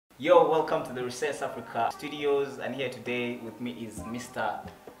Yo, welcome to the Recess Africa studios, and here today with me is Mr.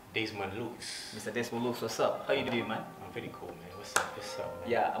 Desmond Lewis. Mr. Desmond Lewis. What's up? How you doing, man? I'm pretty cool, man. What's up? What's up,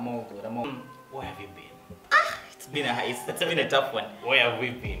 man? Yeah, I'm all good. Where have you been? It's been a tough one. Where have we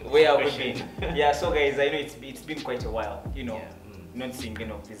been? Where have we been? Yeah, so guys, I know it's been quite a while. Yeah. Not seeing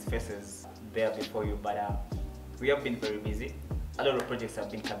these faces there before you, but we have been very busy. A lot of projects have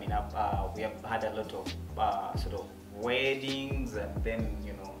been coming up. We have had a lot of sort of weddings, and then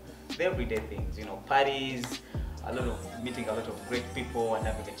the everyday things, parties, a lot of meeting a lot of great people and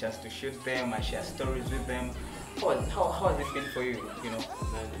having a chance to shoot them and share stories with them. How has it been for you?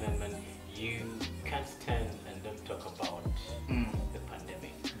 Man, you can't stand and don't talk about the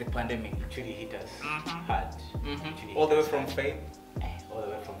pandemic. The pandemic Actually hit us hard. all the way from Faith. All the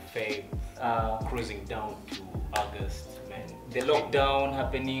way from Feb, cruising down to August, man. The lockdown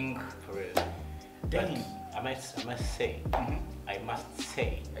happening. For real. Dang. I must say, I must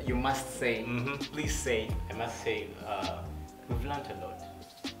say. You must say. Please say. I must say, we've learned a lot.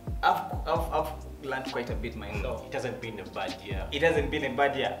 I've learned quite a bit myself. It hasn't been a bad year. It hasn't been a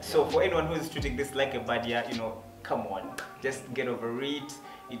bad year. So for anyone who's treating this like a bad year, come on, just get over it.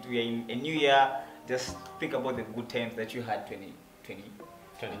 We are in a new year. Just think about the good times that you had 2020.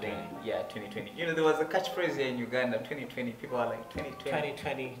 Yeah, 2020. There was a catchphrase here in Uganda, 2020. People are like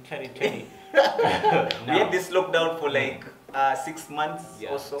 2020. 2020. We had this lockdown for like 6 months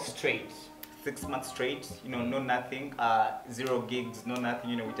or so. Straight. 6 months straight. No nothing. 0 gigs. No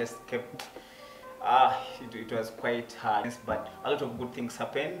nothing. We just kept. It was quite hard, but a lot of good things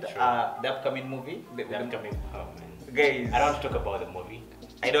happened. Sure. The upcoming movie. The upcoming. Oh man. Guys. I don't want to talk about the movie.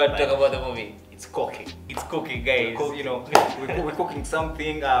 I don't want to talk about the movie. It's cooking. It's cooking, guys. We're cooking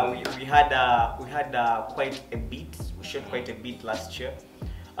something. We had quite a bit. We shot quite a bit last year,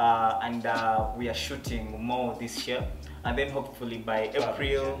 and we are shooting more this year. And then hopefully by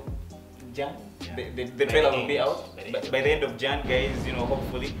April, Jan, the trailer will be out. By the end of Jan, guys,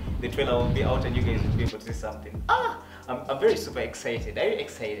 hopefully the trailer will be out and you guys will be able to see something. I'm very super excited. Are you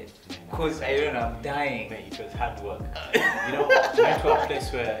excited? Because I don't know, I'm dying. Man, it was hard work. We went to a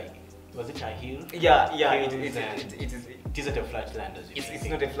place where, was it a hill? Yeah, it isn't a flat land, as you It's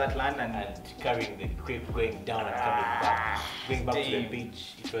not a flat land, and carrying the equip, going down and coming back, going back to the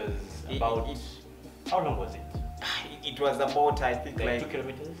beach. It was about, how long was it? It was about, I think, like 2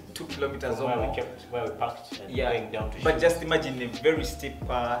 kilometers. 2 kilometers from or more. Where we parked and going down to But shoot. just imagine a very steep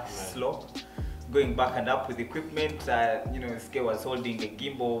slope, going back and up with equipment. This guy was holding a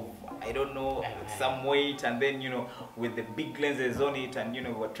gimbal, I don't know, some weight, and then with the big lenses on it, and we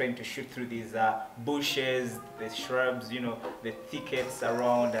were trying to shoot through these bushes, the shrubs, the thickets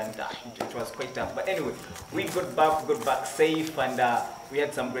around, and it was quite tough. But anyway, we got back safe, and we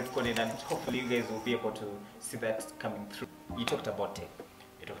had some great content, and hopefully you guys will be able to see that coming through. You talked about tech.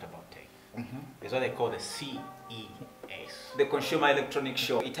 It's what they call the CES. The Consumer Electronics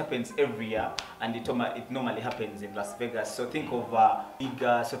Show. It happens every year, and it normally happens in Las Vegas. So think of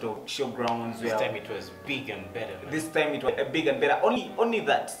bigger sort of showgrounds. This time it was big and better. This time it was big and better. Only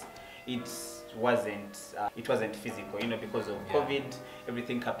that it wasn't physical. Because of COVID,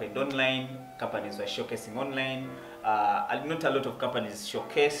 everything happened online. Companies were showcasing online. Not a lot of companies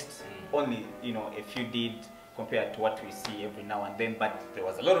showcased. Only a few did, compared to what we see every now and then. But there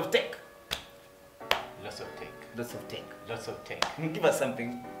was a lot of tech. Lots of tech. Give us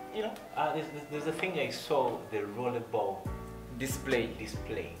something, There's a thing I saw, the rollable display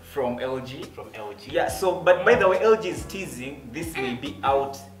from LG. Yeah. So, but by the way, LG is teasing this may be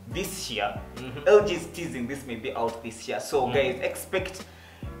out this year. LG is teasing this may be out this year. So, guys, expect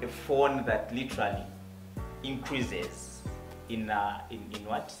a phone that literally increases in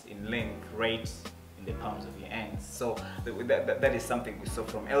length, right? In the palms of your hands. So that is something we saw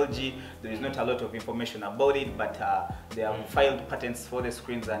from LG. There is not a lot of information about it, but they have filed patents for the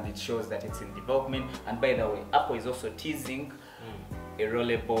screens, and it shows that it's in development. And by the way, Apple is also teasing a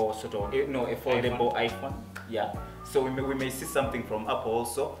rollable a foldable iPhone. Yeah. So we may see something from Apple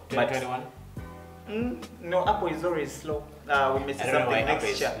also. 2021? No, Apple is always slow. We may see something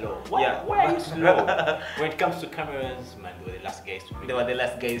next year. Why are you slow? When it comes to cameras, man, they were the last guys to bring. They were the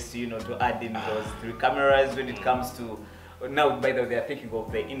last guys to add in those 3 cameras. When it comes to now, by the way, they are thinking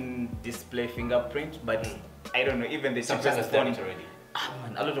of the in-display fingerprint, but I don't know. Even the Samsung has done it already.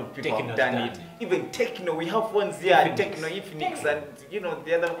 Man, a lot of people have done it. Even Techno, we have ones here. Techno, Infinix, and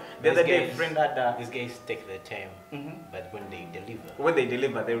the other day, a friend had. These guys take their time, but when they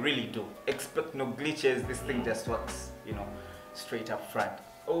deliver, they really do. Expect no glitches. This thing just works, straight up front.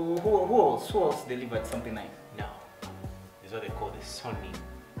 Oh, who else delivered something nice? No, this is what they call the Sony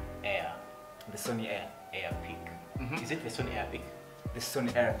Air. The Sony Airpeak. Is it the Sony Airpeak? The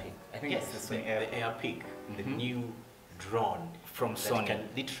Sony Airpeak. I think Yes, it's the Sony Airpeak. the Airpeak, the new drone From that Sony. can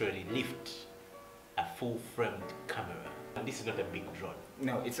literally lift a full-framed camera. And this is not a big drone.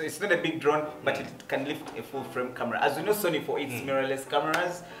 No, it's not a big drone, but it can lift a full frame camera. As you know, Sony for its mirrorless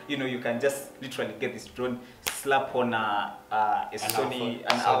cameras, you know, you can just literally get this drone, slap on an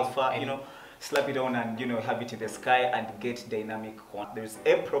alpha, you know, slap it on and, you know, have it in the sky and get dynamic one. There's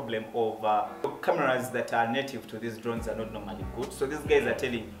a problem of cameras that are native to these drones are not normally good. So these guys are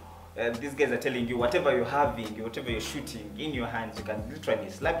telling you whatever you're having, whatever you're shooting in your hands, you can literally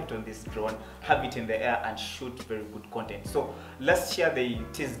slap it on this drone, have it in the air and shoot very good content. So last year they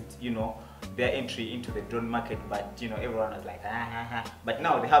teased, you know, their entry into the drone market, but you know, everyone was like, but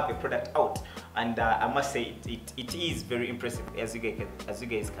now they have a product out, and I must say it is very impressive, as you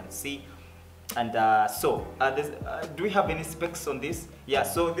guys can see. And do we have any specs on this? Yeah,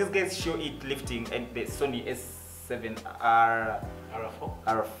 so these guys show it lifting at the Sony S7R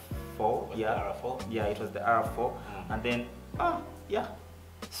R4, yeah, R4. Yeah, it was the R4, and then yeah.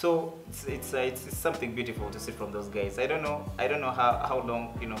 So it's something beautiful to see from those guys. I don't know how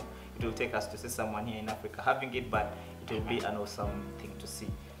long, you know, it will take us to see someone here in Africa having it, but it will be an awesome thing to see.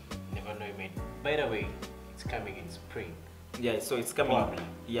 Never know, mate. By the way, it's coming in spring. Yeah, so it's coming. Probably.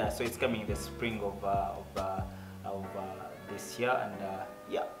 Yeah, so it's coming in the spring of this year, and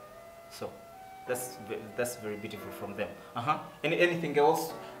yeah, so that's very beautiful from them. Anything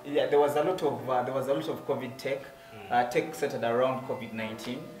else? Yeah, there was a lot of COVID tech. Tech centered around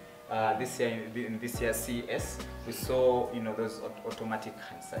COVID-19. This year in this year's CES, we saw, you know, those automatic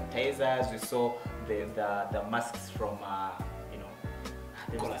hand sanitizers. We saw the masks from you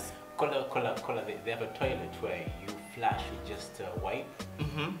know. Color. They have a toilet where you flush with just a wipe.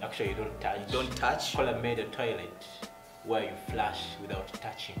 Actually, you don't touch. Don't touch. Color made a toilet where you flush without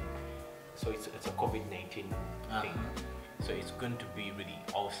touching. So it's a COVID-19 thing. So it's going to be really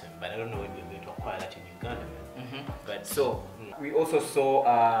awesome. But I don't know if we're going to acquire that in Uganda, man. But so we also saw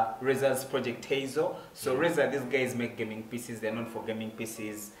Razer's Project Hazel. So Razer, these guys make gaming PCs. They're known for gaming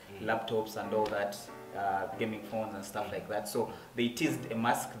PCs, laptops, and all that. Gaming phones and stuff like that. So they teased a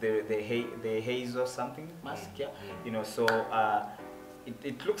mask, the Hazel something mask, yeah. You know, so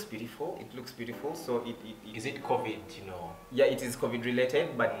it looks beautiful. It looks beautiful. So is it COVID? You know. Yeah, it is COVID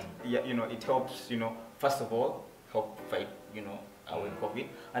related, but yeah, you know, it helps. You know, first of all, help fight, you know, our COVID,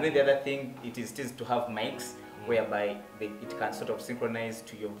 and then the other thing, it is to have mics whereby it can sort of synchronize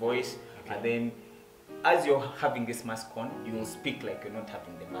to your voice, and then as you're having this mask on, you will speak like you're not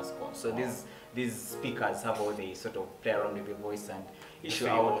having the mask on. So these speakers have all they sort of play around with your voice and issue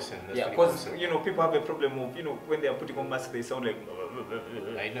out. Awesome. Yeah, because you know, people have a problem of, you know, when they are putting on masks, they sound like.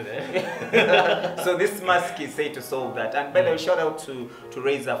 I know that. So this mask is said to solve that. And by the way, shout out to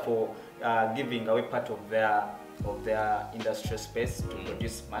Razer for giving away part of their industrial space to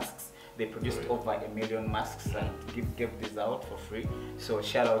produce masks. They produced over 1 million masks and gave these out for free. So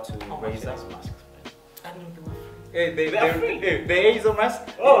shout out to Razer. Masks? I don't know, they were free. The Hazel mask.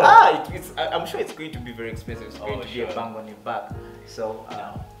 I'm sure it's going to be very expensive. It's going to be a bang on your back. So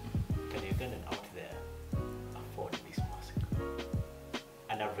now, can Ugandan out there afford this mask?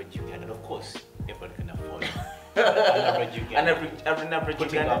 An average Ugandan, of course, everyone can afford it. An average Ugandan. An average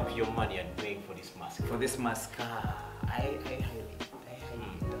putting Ugandan. up your money and paying for this mask. For this mask, I highly doubt.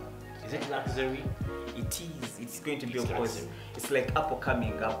 Is it luxury? It is. It's going to be, of course. It's like Apple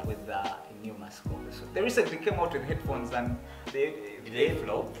coming up with a new mask. So they recently came out with headphones and they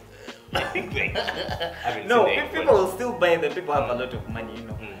flop. I think they. No, people will still buy them. People have a lot of money, you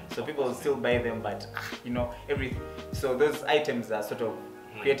know. So people will still buy them, but you know, so those items are sort of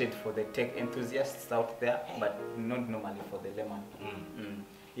created for the tech enthusiasts out there, but not normally for the layman.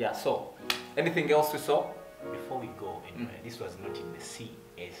 Yeah. So, anything else we saw? Before we go anywhere, this was not in the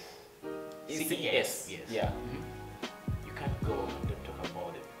CES. CES. Yes. Yeah. You can't go and don't talk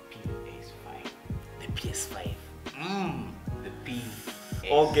about the PS5. The PS5. The PS.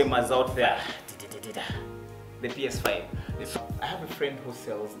 All gamers out there. The PS5. I have a friend who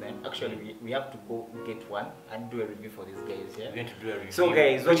sells them. Actually, we have to go get one and do a review for these guys. Yeah. We're going to do a review. So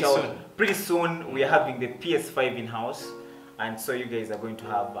guys, watch out. Pretty soon we are having the PS5 in house, and so you guys are going to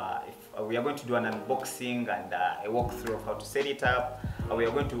have. We are going to do an unboxing and a walkthrough of how to set it up.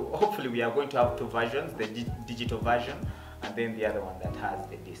 Hopefully we are going to have two versions, the digital version and then the other one that has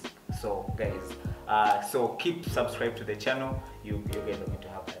the disc. So guys, so keep subscribed to the channel. You guys are going to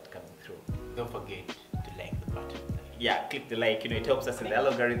have that coming through. Don't forget to like the button. Yeah, click the like, you know, it helps us in the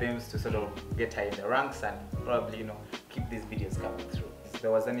algorithms to sort of get high in the ranks and probably, you know, keep these videos coming through.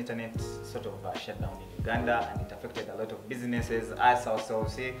 There was an internet sort of shutdown in Uganda and it affected a lot of businesses. Us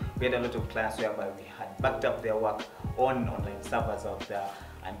ourselves, we had a lot of clients whereby we had backed up their work on online servers out there,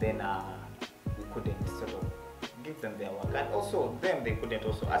 and then we couldn't sort of give them their work, and also they couldn't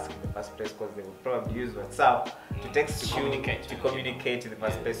also ask in the first place because they would probably use WhatsApp to text you, to communicate in the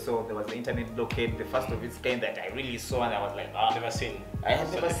first place. So there was the internet blockade, the first of its kind that I really saw, and I was like, never seen. I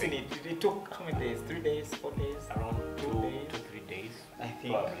had never seen it. It took how many days? 3 days, 4 days? Around 2 days. to 3 days. I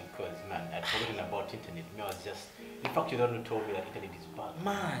think. Probably because man, I'd forgotten about internet. Me, I was just. In fact, you don't know told me that internet is bad.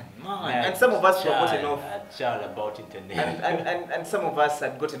 Man. And some of us were gotten off. About internet. And some of us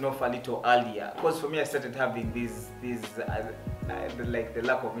had gotten off a little earlier. Because for me, I started having these like the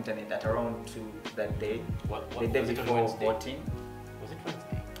lack of internet at around 2 that day. The day before voting. Was it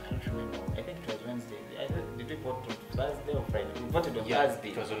Wednesday? I don't remember. I think it was Wednesday. Did we vote on Thursday or Friday? We voted on Thursday.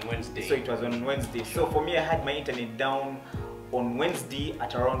 It was on Wednesday. So it was on Wednesday. So for me, I had my internet down on Wednesday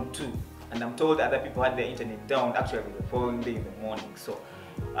at around 2. And I'm told other people had their internet down actually the following day in the morning. So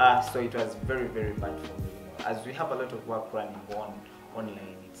so it was very, very bad for me. You know, as we have a lot of work running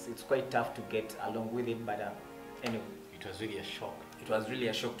online, it's quite tough to get along with it. But anyway, it was really a shock. It was really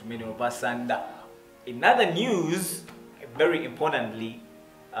a shock to many of us. And in other news, very importantly,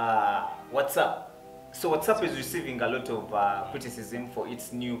 WhatsApp. So WhatsApp is receiving a lot of criticism for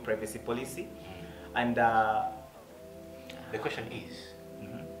its new privacy policy, and the question is.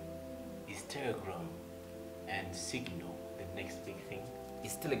 Is Telegram and Signal the next big thing?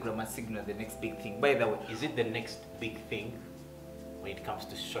 Is Telegram and Signal the next big thing? By the way, is it the next big thing when it comes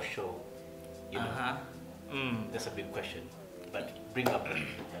to social? You know, that's a big question. But bring up.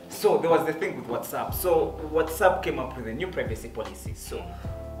 So there was the thing with WhatsApp. So WhatsApp came up with a new privacy policy. So,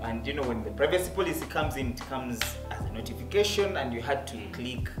 and you know when the privacy policy comes in, it comes as a notification, and you had to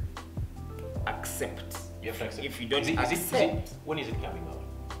click accept. You have to accept. If you don't accept, when is it coming out?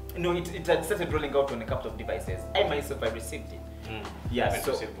 No, it had started rolling out on a couple of devices. I myself, I received it. Yeah,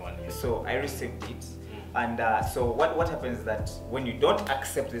 so I received it. And so what happens is that when you don't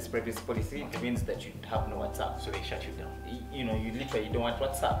accept this privacy policy, it means that you have no WhatsApp. So they shut you down. You know, you literally don't want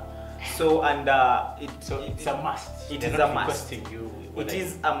WhatsApp. So it's a must. It is a must. It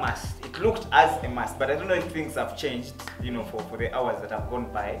is a must. It looked as a must, but I don't know if things have changed. You know, for the hours that have gone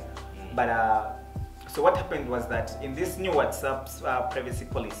by, but. So what happened was that in this new WhatsApp's privacy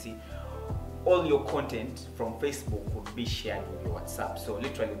policy, all your content from Facebook would be shared with your WhatsApp. So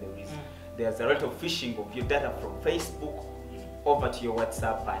literally there's a lot of phishing of your data from Facebook over to your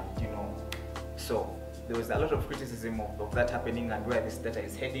WhatsApp, and you know, so there was a lot of criticism of that happening and where this data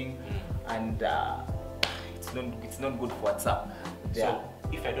is heading, and it's not good for WhatsApp. So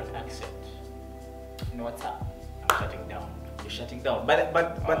if I don't accept, no WhatsApp, I'm shutting down. Shutting down, but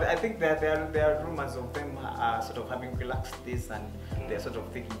I think that there are rumors of them sort of having relaxed this, and they're sort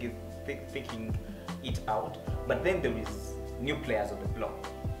of thinking it out. But then there is new players on the block.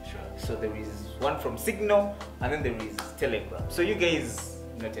 Sure. So there is one from Signal, and then there is Telegram. So you guys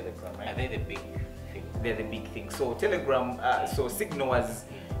know Telegram, right? Are they the big thing? They're the big thing. So Telegram, so Signal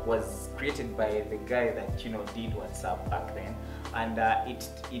was created by the guy that did WhatsApp back then. And it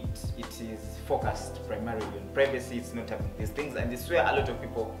is focused primarily on privacy. It's not having these things, and it's where a lot of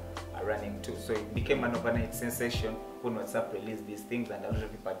people are running to. So it became an overnight sensation when WhatsApp released these things, and a lot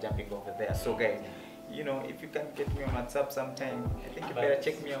of people are jumping over there. So guys, if you can get me on WhatsApp sometime, I think you better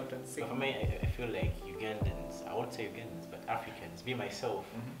check me out on Signal. For me, I feel like Ugandans, I won't say Ugandans, but Africans, me myself,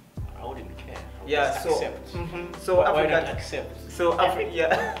 I wouldn't care. Accept. So why not accept? So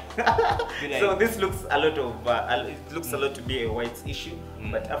yeah. So this looks a lot of it looks a lot to be a white issue,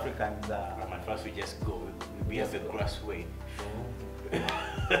 but Africans are. At first we just go. We have the grass way.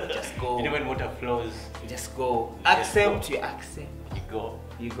 Just go. You know when water flows. Just go. Accept. You accept. You go.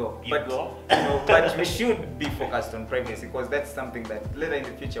 You go. You go. But we should be focused on privacy, because that's something that later in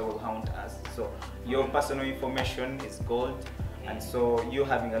the future will haunt us. So your personal information is gold. And so you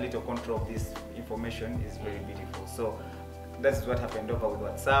having a little control of this information is very beautiful. So that's what happened over with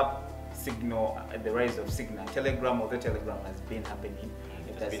WhatsApp, Signal, the rise of Signal, Telegram. Although Telegram has been happening,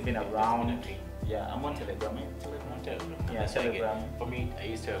 it has been around. Yeah, I'm on Telegram. Yeah, Telegram. For me, I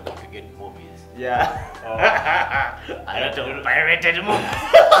used Telegram to get movies. Yeah. A lot of pirated movies.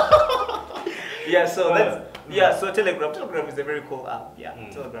 Yeah, so so Telegram is a very cool app. Yeah,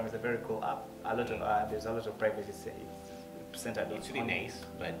 Telegram is a very cool app. There's a lot of privacy centered. It's really nice,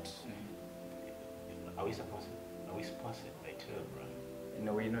 but are we sponsored by Telegram?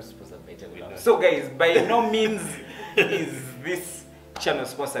 No, we're not sponsored by Telegram. So guys, by no means is this channel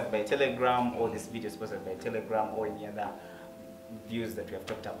sponsored by Telegram, or this video sponsored by Telegram, or any other views that we have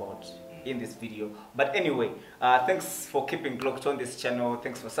talked about in this video. But anyway, thanks for keeping locked on this channel.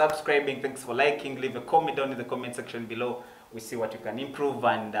 Thanks for subscribing. Thanks for liking. Leave a comment down in the comment section below. We see what you can improve,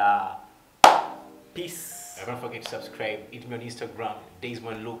 and Peace. Don't forget to subscribe. Hit me on Instagram,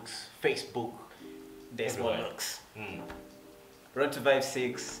 Daysman Looks, Facebook. Daysman everywhere. Looks. Run to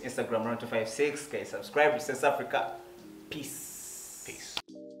 56, Instagram Run to 56. Guys, subscribe to South Africa. Peace. Peace.